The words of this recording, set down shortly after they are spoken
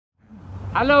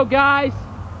Hello guys,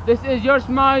 this is your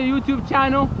small YouTube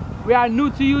channel. We are new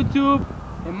to YouTube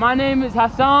and my name is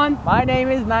Hassan. My name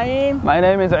is Nyeem. My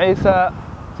name is Isa.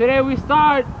 Today we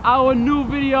start our new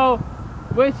video,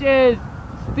 which is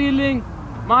stealing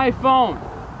my phone.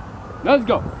 Let's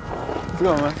go. Let's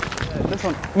go, man. This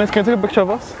one. Miss, can you take a picture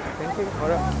of us? Thank you.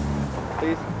 Hold up.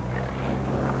 Please.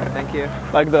 Thank you.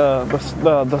 Like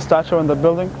the statue in the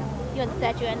building? You want the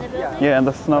statue in the building? Yeah, and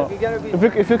the snow.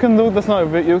 If you can do the snow,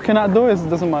 if you cannot do it, it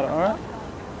doesn't matter, alright?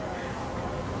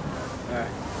 Alright.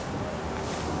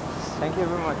 Thank you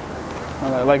very much.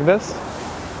 Alright, like this?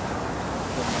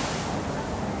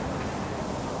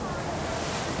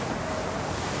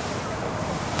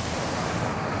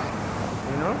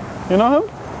 You know? You know him?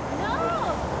 No!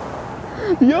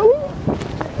 Yellow?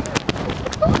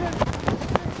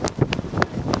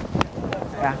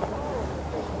 Yeah.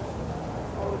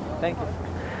 Thank you.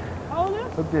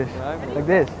 Look this. Like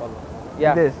this?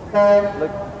 Yeah. Like this.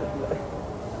 Look.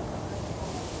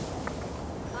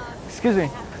 Excuse me.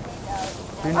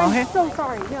 Do you know him? So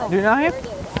sorry, no. Do you know him?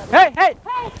 Hey, hey!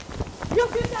 Hey! You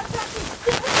did that fucking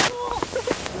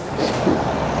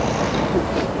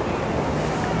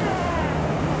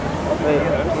Wait, you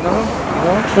know him?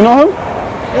 You know him?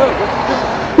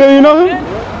 Yeah, you know him?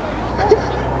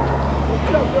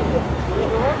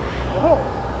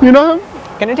 You know him?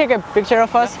 Can you take a picture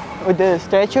of us with the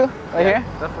statue right here?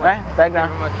 Definitely. Right,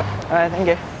 background. Alright, thank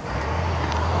you.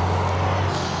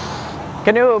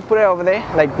 Can you put it over there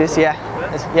like this? Yeah.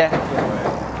 Yeah.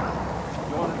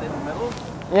 You want it in the middle?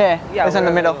 Yeah. It's in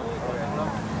the middle.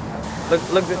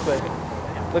 Look this way.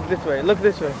 Look this way. Look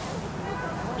this way.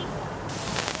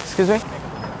 Excuse me.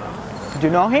 Do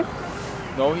you know him?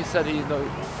 No, he said he's no.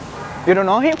 You don't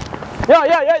know him?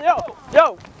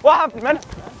 Yo! What happened, man?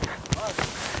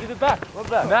 Give it back. What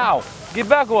back? Now. Give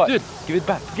back what? Dude, give it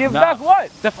back. Give back what?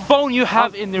 The phone you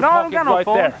have in your I pocket don't got no right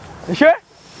phone. there. You sure?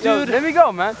 Dude, let me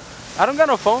go, man. I don't got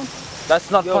no phone. That's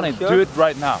not funny. sure? Do it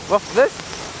right now. What's this?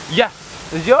 Yes.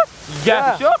 Is yours?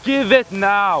 Yes. Yeah. Give it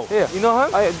now. Here. You know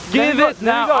him? Give it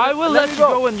now. I will let you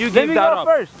go when you give that up.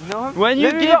 First. You know him? When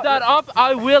you give that up,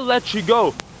 I will let you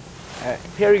go.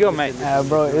 Here you go, mate.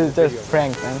 Bro, it's just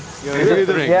prank, man.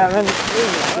 Yeah, man.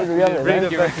 It's real, man.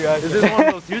 Is this one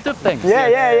of those YouTube things?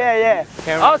 Yeah.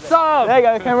 Awesome. There you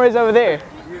go. The camera is over there.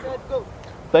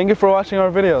 Thank you for watching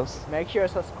our videos. Make sure to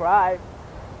subscribe.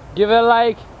 Give it a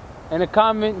like and a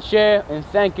comment, share, and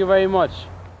thank you very much.